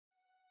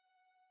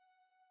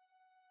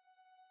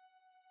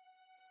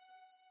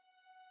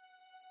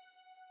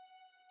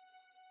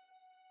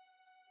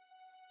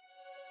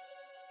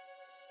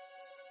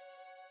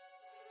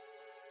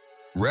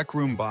Rec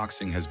Room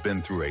Boxing has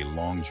been through a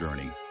long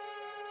journey.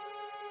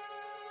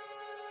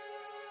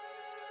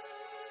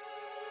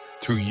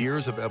 Through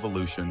years of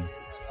evolution,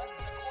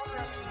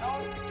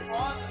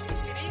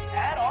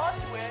 Add on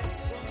to it.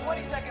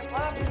 20 seconds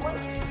left,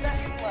 20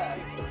 seconds left.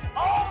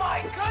 Oh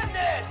my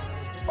goodness!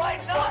 By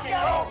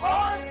knockout,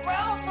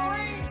 round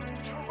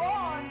 3,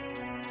 Tron.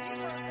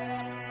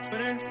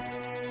 Winner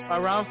by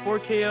round 4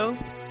 KO,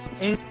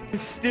 and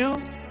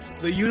still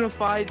the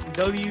unified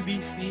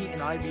WBC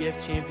and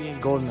IBF champion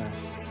Golden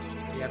Mask.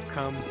 We have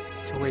come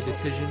to a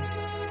decision.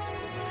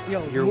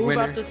 Your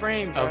winner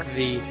of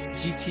the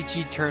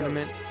GTG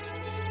tournament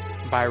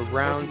by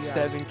round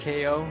 7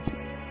 KO.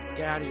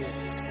 Get out of here.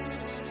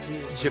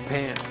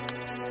 Japan.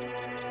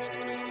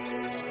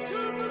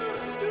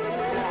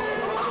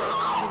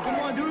 Come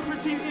on, do it for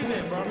TV,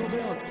 man, bro.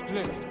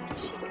 Man.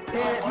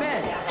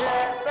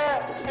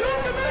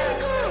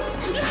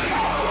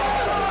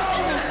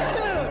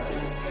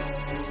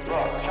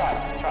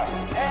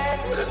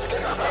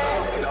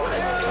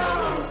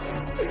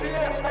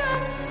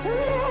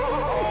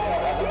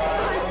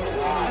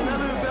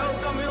 Another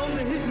belt coming on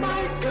to hit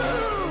my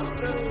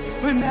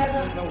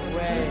no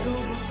way.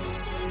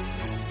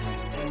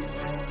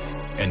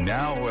 and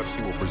now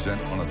OFC will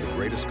present one of the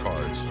greatest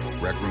cards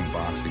Rec Room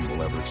Boxing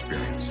will ever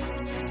experience.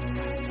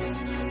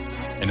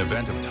 An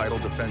event of title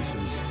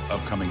defenses,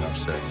 upcoming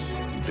upsets,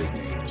 and big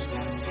names.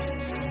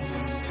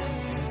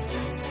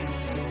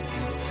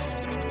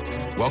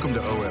 Welcome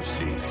to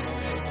OFC,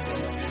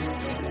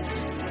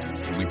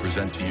 and we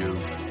present to you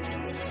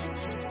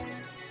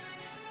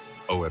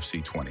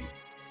OFC 20.